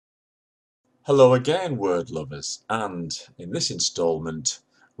Hello again, word lovers, and in this installment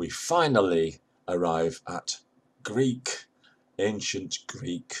we finally arrive at Greek, ancient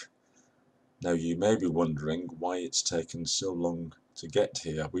Greek. Now you may be wondering why it's taken so long to get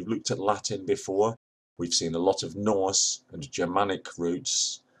here. We've looked at Latin before, we've seen a lot of Norse and Germanic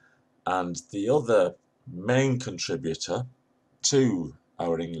roots, and the other main contributor to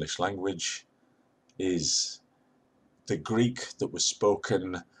our English language is the Greek that was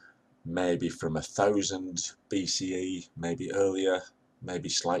spoken maybe from 1000 BCE, maybe earlier, maybe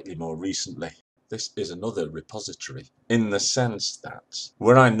slightly more recently. This is another repository in the sense that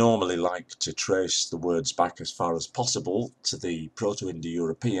where I normally like to trace the words back as far as possible to the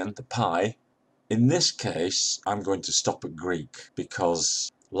Proto-Indo-European, the Pi, in this case I'm going to stop at Greek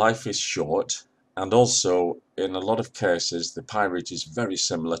because life is short, and also in a lot of cases the Pi root is very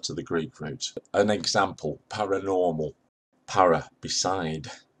similar to the Greek root. An example, paranormal. Para, beside.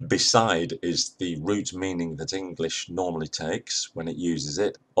 Beside is the root meaning that English normally takes when it uses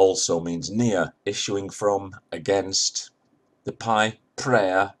it. Also means near, issuing from, against. The Pi,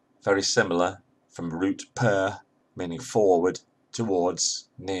 prayer, very similar, from root per, meaning forward, towards,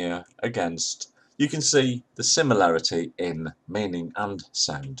 near, against. You can see the similarity in meaning and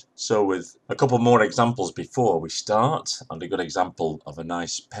sound. So with a couple more examples before we start, and a good example of a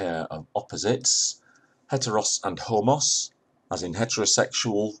nice pair of opposites, heteros and homos, as in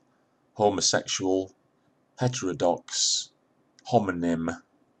heterosexual, homosexual, heterodox, homonym,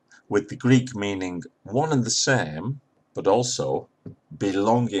 with the Greek meaning one and the same, but also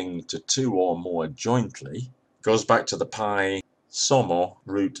belonging to two or more jointly, goes back to the Pi somo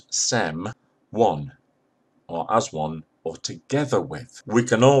root sem, one, or as one, or together with. We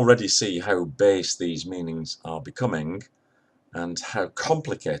can already see how base these meanings are becoming and how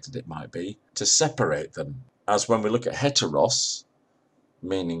complicated it might be to separate them. As when we look at heteros,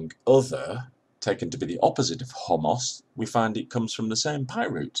 meaning other, taken to be the opposite of homos, we find it comes from the same Pi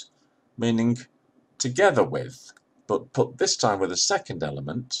root, meaning together with, but put this time with a second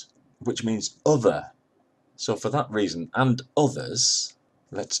element, which means other. So for that reason, and others,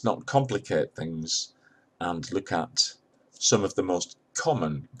 let's not complicate things and look at some of the most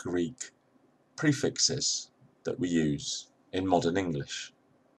common Greek prefixes that we use in modern English.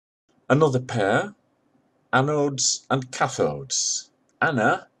 Another pair, anodes and cathodes.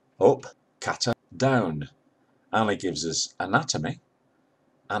 Ana, up, kata, down. Ana gives us anatomy,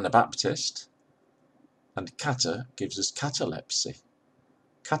 Anabaptist, and kata gives us catalepsy,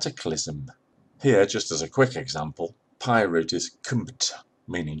 cataclysm. Here, just as a quick example, Pi root is kumt,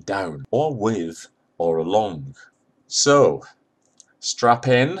 meaning down, or with, or along. So, strap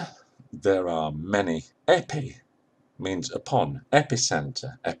in, there are many. Epi means upon,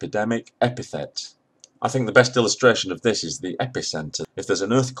 epicenter, epidemic, epithet. I think the best illustration of this is the epicenter. If there's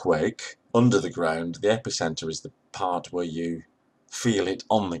an earthquake under the ground, the epicenter is the part where you feel it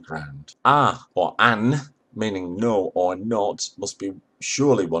on the ground. Or an, meaning no or not, must be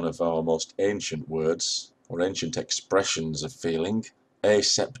surely one of our most ancient words, or ancient expressions of feeling.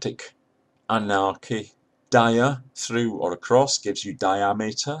 Aseptic, anarchy. Dia, through or across, gives you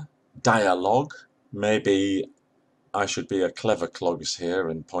diameter. Dialogue, maybe I should be a clever clogs here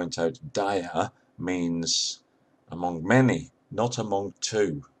and point out dia means among many, not among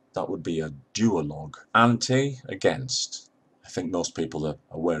two. That would be a duologue. Anti, against. I think most people are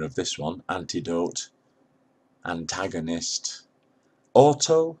aware of this one. Antidote, antagonist.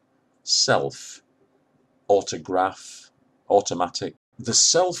 Auto, self. Autograph, automatic. The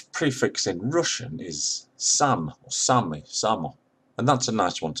self prefix in Russian is sam, or sami, samo. And that's a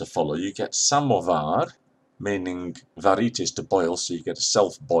nice one to follow. You get samovar, meaning varit is to boil, so you get a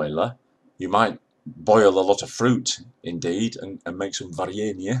self-boiler. You might boil a lot of fruit, indeed, and make some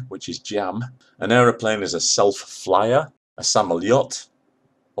varienie, which is jam. An aeroplane is a self-flyer, a samolot,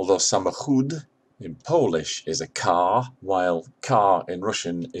 although samochód in Polish is a car, while car in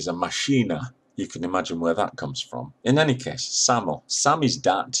Russian is a machina. You can imagine where that comes from. In any case, samo.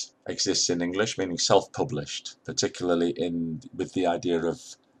 Samizdat exists in English, meaning self-published, particularly with the idea of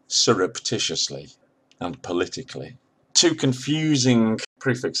surreptitiously and politically. Two confusing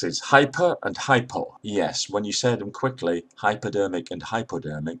prefixes, hyper and hypo. Yes, when you say them quickly, hypodermic and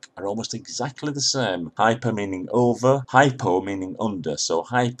hypodermic are almost exactly the same. Hyper meaning over, hypo meaning under. So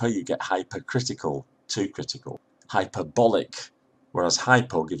hyper, you get hypercritical, too critical. Hyperbolic, whereas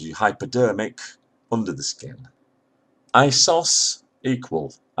hypo gives you hypodermic, under the skin. Isos,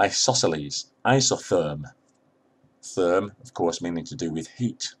 equal. Isosceles, isotherm. Therm, of course, meaning to do with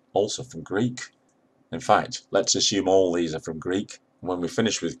heat, also from Greek. In fact, let's assume all these are from Greek. When we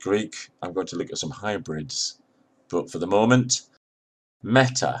finish with Greek, I'm going to look at some hybrids. But for the moment,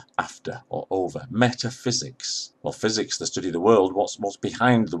 Meta, after or over. Metaphysics. Well, physics, the study of the world. What's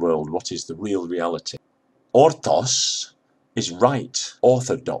behind the world? What is the real reality? Orthos is right,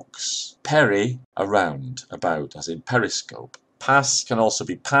 orthodox. Peri, around, about, as in periscope. Pas can also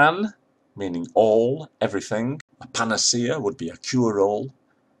be pan, meaning all, everything. A panacea would be a cure-all.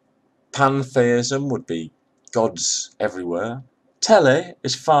 Pantheism would be gods everywhere. Tele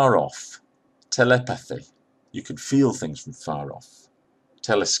is far off. Telepathy. You can feel things from far off.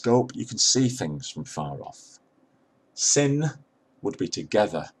 Telescope, you can see things from far off. Syn would be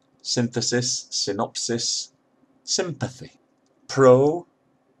together. Synthesis, synopsis, sympathy. Pro,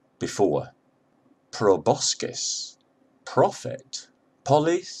 before. Proboscis, prophet.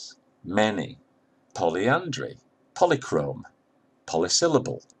 Polis, many. Polyandry, polychrome.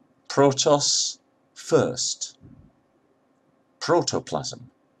 Polysyllable. Protos, first. Protoplasm,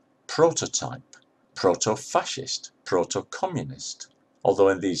 prototype. Proto-fascist, proto-communist. Although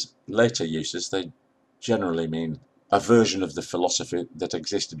in these later uses they generally mean a version of the philosophy that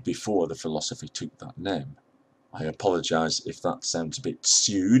existed before the philosophy took that name. I apologise if that sounds a bit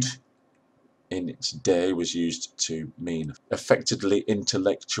pseudo. In its day was used to mean affectedly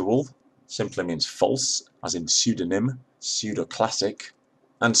intellectual, simply means false, as in pseudonym, pseudo-classic.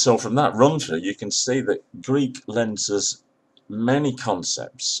 And so from that run-through you can see that Greek lends us many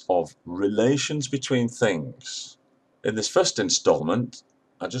concepts of relations between things. In this first instalment,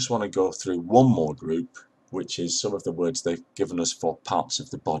 I just want to go through one more group, which is some of the words they've given us for parts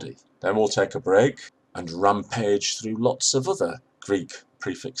of the body. Then we'll take a break and rampage through lots of other Greek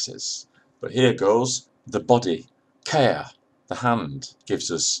prefixes. But here goes the body. Care, the hand, gives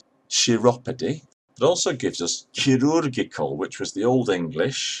us chiropody. It also gives us chirurgical, which was the Old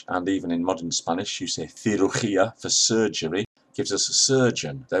English, and even in modern Spanish you say cirugía for surgery. Gives us a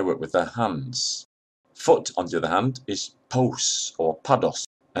surgeon. They work with their hands. Foot, on the other hand, is pos or pados.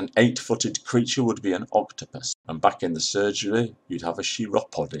 An 8-footed creature would be an octopus. And back in the surgery, you'd have a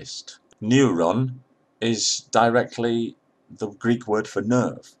chiropodist. Neuron is directly the Greek word for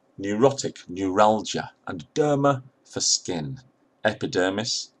nerve. Neurotic, neuralgia. And derma for skin.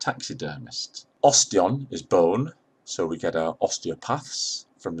 Epidermis, taxidermist. Osteon is bone, so we get our osteopaths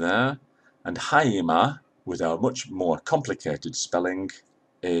from there. And haima, with our much more complicated spelling,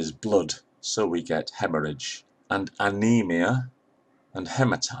 is blood, so we get hemorrhage. And anemia and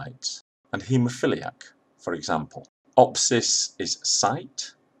hematite and haemophiliac, for example. Opsis is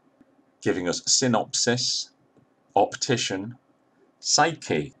sight, giving us synopsis, optician.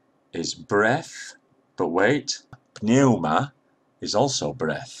 Psyche is breath, but wait, pneuma is also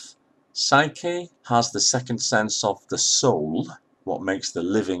breath. Psyche has the second sense of the soul, what makes the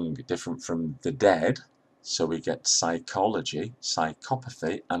living different from the dead. So we get psychology,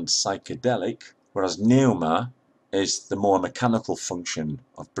 psychopathy, and psychedelic, whereas pneuma is the more mechanical function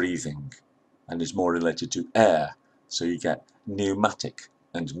of breathing and is more related to air. So you get pneumatic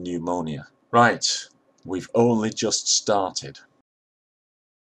and pneumonia. Right, we've only just started.